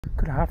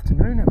Good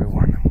afternoon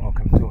everyone, and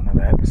welcome to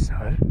another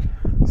episode.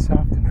 This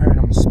afternoon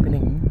I'm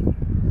spinning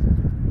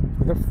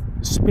with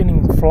a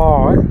spinning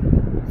fly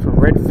for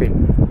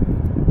redfin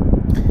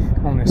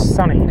on this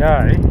sunny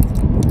day.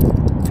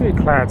 A few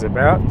clouds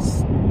about,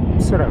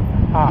 sort of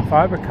half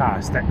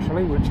overcast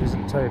actually, which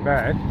isn't too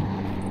bad.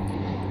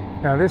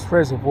 Now this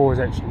reservoir has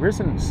actually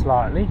risen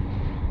slightly,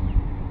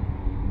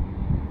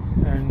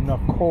 and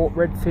I've caught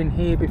redfin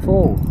here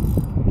before.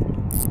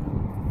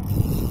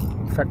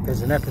 In fact,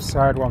 there's an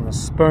episode on the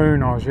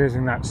spoon. I was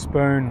using that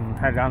spoon and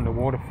had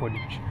underwater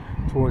footage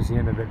towards the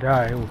end of the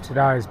day. Well,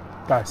 today is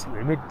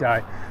basically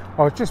midday.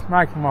 I was just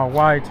making my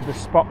way to the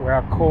spot where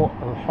I caught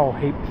a whole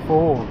heap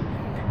before,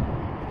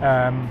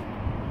 and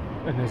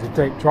there's a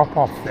deep drop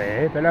off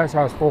there, but as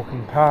I was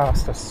walking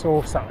past I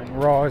saw something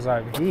rise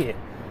over here.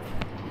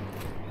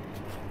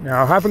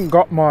 Now I haven't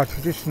got my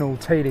traditional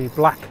TD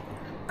black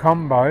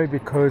combo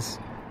because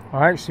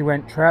I actually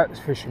went trout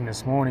fishing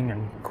this morning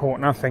and caught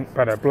nothing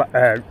but a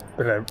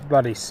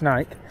bloody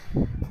snake.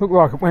 Looked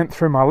like it went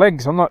through my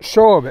legs, I'm not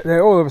sure, but then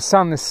all of a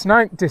sudden the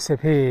snake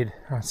disappeared.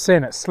 I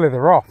seen it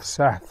slither off,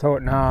 so I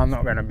thought, no, I'm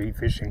not going to be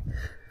fishing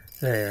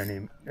there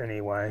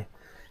anyway.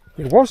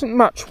 There wasn't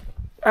much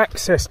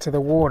access to the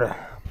water.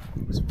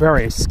 It was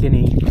very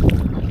skinny.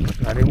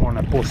 I didn't want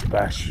a bush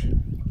bash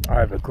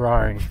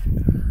overgrown.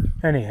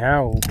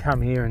 Anyhow, we'll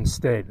come here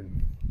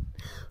instead.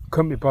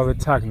 Couldn't be bothered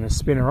taking the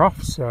spinner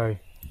off, so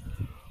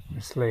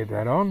just leave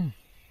that on.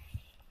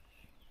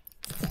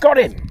 Got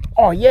him!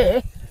 Oh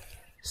yeah!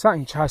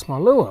 Something chased my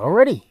lure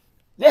already.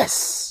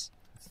 Yes!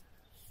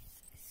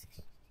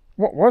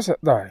 What was it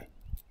though?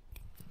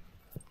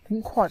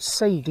 Didn't quite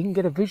see, didn't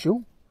get a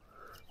visual.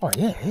 Oh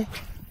yeah,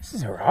 this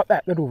is alright.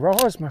 That little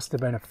rise must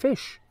have been a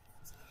fish.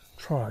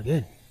 Try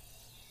again.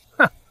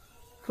 Huh.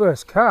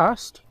 First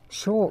cast.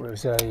 Sure, it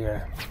was a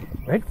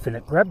redfin.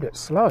 It grabbed it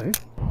slow.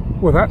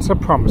 Well, that's a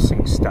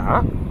promising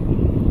start.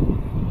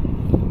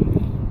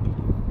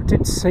 I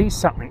did see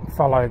something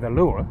follow the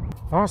lure.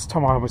 Last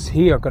time I was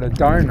here I got a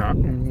donut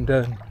and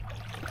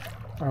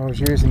I was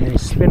using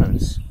these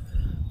spinners.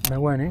 They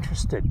weren't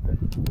interested, but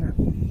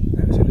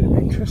that was a bit of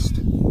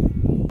interest.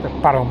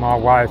 I battle my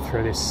way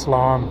through this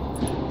slime.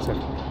 There's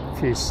a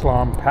few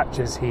slime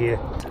patches here.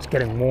 It's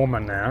getting warmer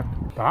now,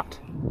 but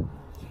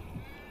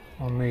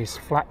on these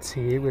flats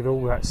here with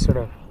all that sort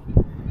of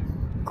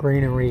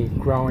greenery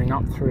growing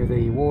up through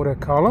the water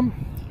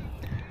column,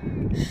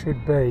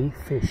 should be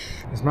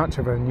fish. As much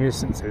of a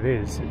nuisance it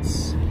is,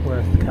 it's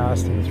worth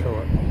casting through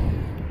it.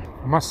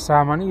 I must say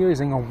I'm only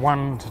using a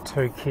 1 to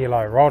 2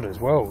 kilo rod as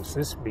well, so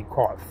this would be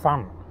quite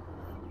fun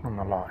on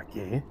the like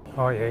here.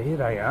 Oh yeah, here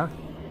they are,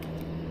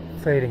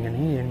 feeding in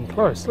here and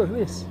close. Look at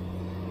this.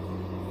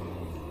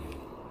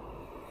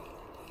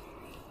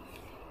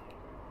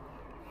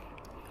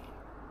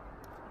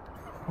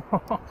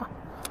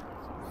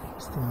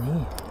 Just in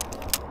there.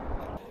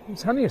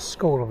 It's only a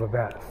school of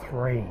about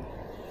 3.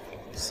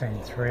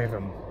 Seen 3 of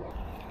them.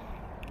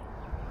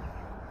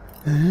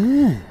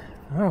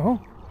 Oh,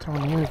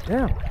 time to move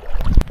down.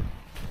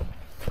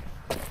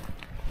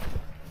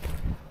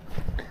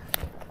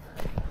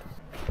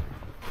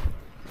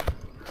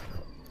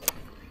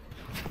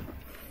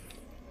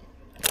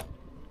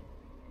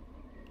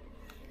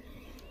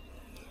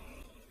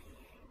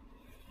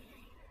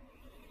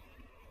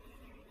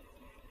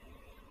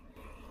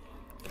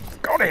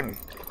 Got him!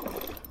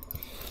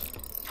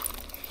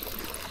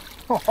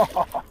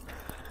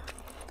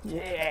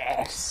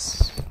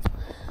 Yes!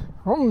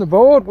 On the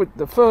board with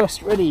the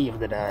first ready of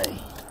the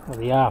day. Or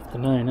the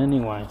afternoon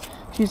anyway.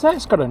 Geez,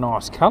 that's got a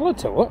nice colour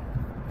to it.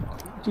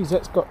 Geez,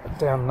 that's got it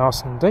down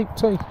nice and deep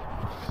too.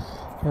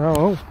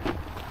 Oh.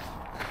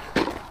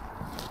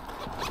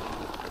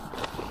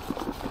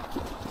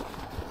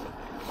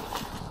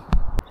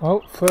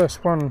 Well,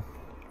 first one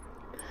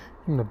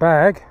in the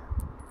bag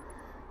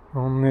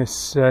on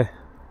this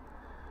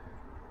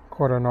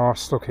quite a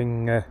nice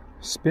looking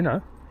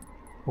spinner,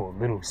 or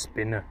little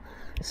spinner.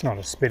 It's not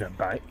a spinner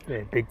bait,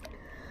 they're big.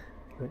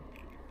 But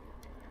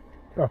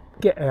I'll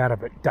get out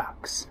of it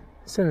ducks.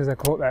 As soon as I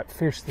caught that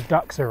fish, the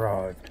ducks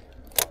arrived.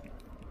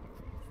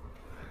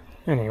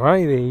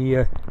 Anyway,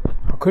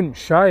 I couldn't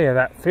show you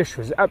that fish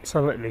was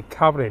absolutely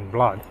covered in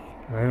blood.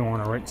 I didn't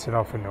want to rinse it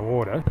off in the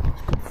water.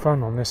 It's good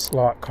fun on this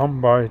light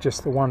combo,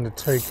 just the 1 to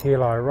 2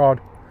 kilo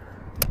rod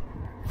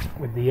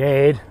with the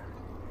Aird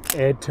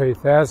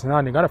 2000. I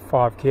only got a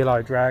 5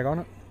 kilo drag on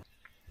it.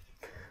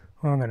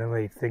 Well, I'm going to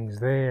leave things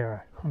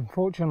there.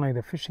 Unfortunately,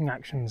 the fishing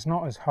action's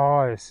not as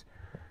high as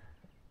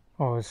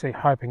I was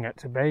hoping it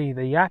to be.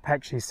 The app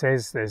actually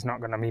says there's not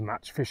going to be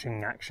much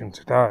fishing action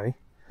today.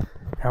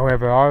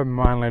 However, I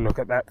mainly look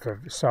at that for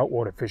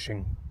saltwater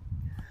fishing.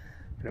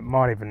 But it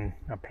might even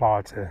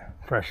apply to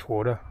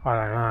freshwater. I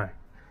don't know.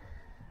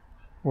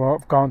 Well,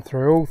 I've gone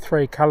through all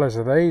 3 colours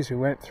of these. We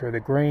went through the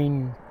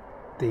green,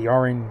 the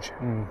orange,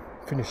 and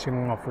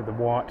finishing off with the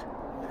white.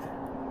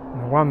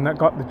 And the one that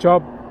got the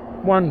job,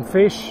 1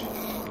 fish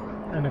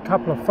and a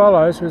couple of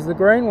follows, was the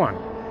green one.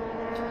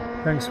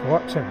 Thanks for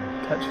watching.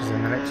 Catch us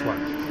in the next one.